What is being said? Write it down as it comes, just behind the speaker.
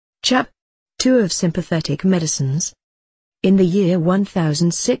CHAP. 2 of sympathetic medicines. In the year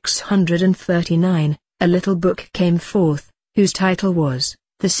 1639, a little book came forth, whose title was,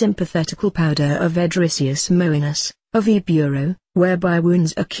 The Sympathetical Powder of Edricius Moenus, of Eburo, whereby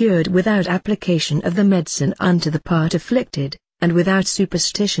wounds are cured without application of the medicine unto the part afflicted, and without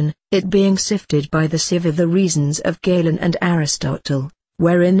superstition, it being sifted by the sieve of the reasons of Galen and Aristotle,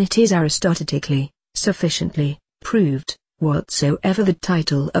 wherein it is aristotetically, sufficiently, proved, whatsoever the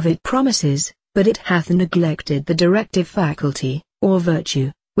title of it promises, but it hath neglected the directive faculty, or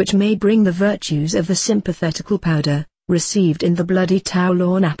virtue, which may bring the virtues of the sympathetical powder, received in the bloody towel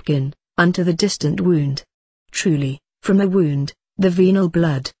or napkin, unto the distant wound. Truly, from a wound, the venal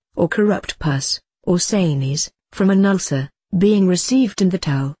blood, or corrupt pus, or sanes, from an ulcer, being received in the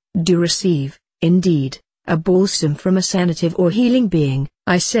towel, do receive, indeed, a balsam from a sanative or healing being,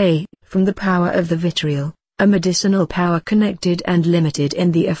 I say, from the power of the vitriol, a medicinal power connected and limited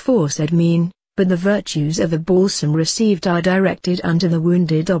in the aforesaid mean, but the virtues of the balsam received are directed unto the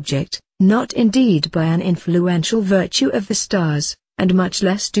wounded object, not indeed by an influential virtue of the stars, and much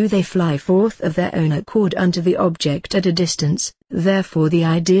less do they fly forth of their own accord unto the object at a distance. Therefore the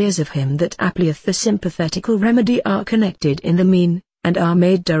ideas of him that applieth the sympathetical remedy are connected in the mean, and are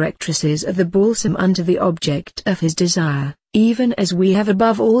made directrices of the balsam unto the object of his desire, even as we have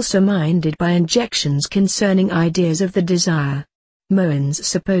above also minded by injections concerning ideas of the desire. Moens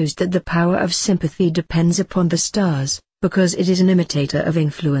supposed that the power of sympathy depends upon the stars, because it is an imitator of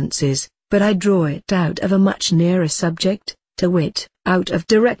influences, but I draw it out of a much nearer subject, to wit, out of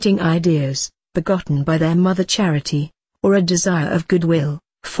directing ideas, begotten by their mother charity, or a desire of goodwill,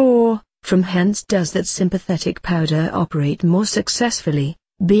 for, from hence does that sympathetic powder operate more successfully,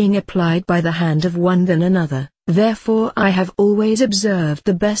 being applied by the hand of one than another. Therefore I have always observed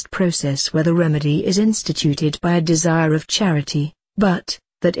the best process where the remedy is instituted by a desire of charity, but,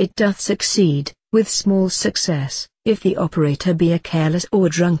 that it doth succeed, with small success, if the operator be a careless or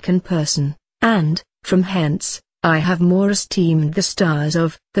drunken person, and, from hence, I have more esteemed the stars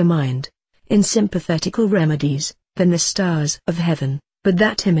of the mind, in sympathetical remedies, than the stars of heaven, but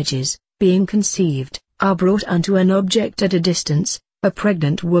that images, being conceived, are brought unto an object at a distance, a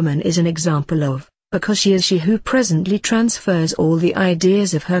pregnant woman is an example of, because she is she who presently transfers all the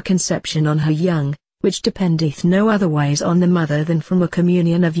ideas of her conception on her young, which dependeth no otherwise on the mother than from a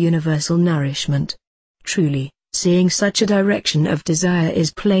communion of universal nourishment. Truly, seeing such a direction of desire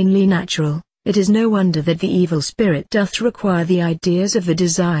is plainly natural, it is no wonder that the evil spirit doth require the ideas of the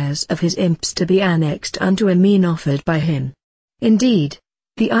desires of his imps to be annexed unto a mean offered by him. Indeed,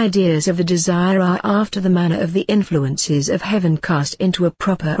 the ideas of the desire are after the manner of the influences of heaven cast into a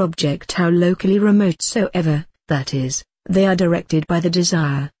proper object how locally remote soever, that is, they are directed by the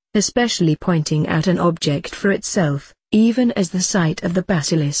desire, especially pointing out an object for itself, even as the sight of the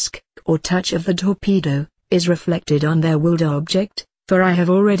basilisk, or touch of the torpedo, is reflected on their willed object, for I have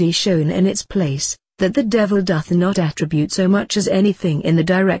already shown in its place, that the devil doth not attribute so much as anything in the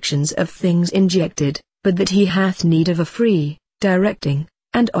directions of things injected, but that he hath need of a free, directing,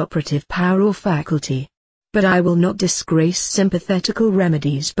 and operative power or faculty. But I will not disgrace sympathetical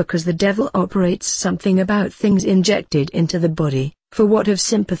remedies because the devil operates something about things injected into the body, for what have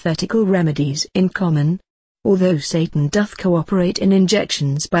sympathetical remedies in common? Although Satan doth cooperate in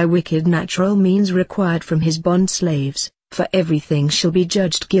injections by wicked natural means required from his bond slaves, for everything shall be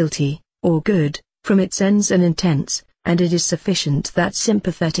judged guilty, or good, from its ends and intents, and it is sufficient that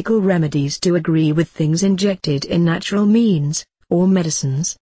sympathetical remedies do agree with things injected in natural means, or medicines,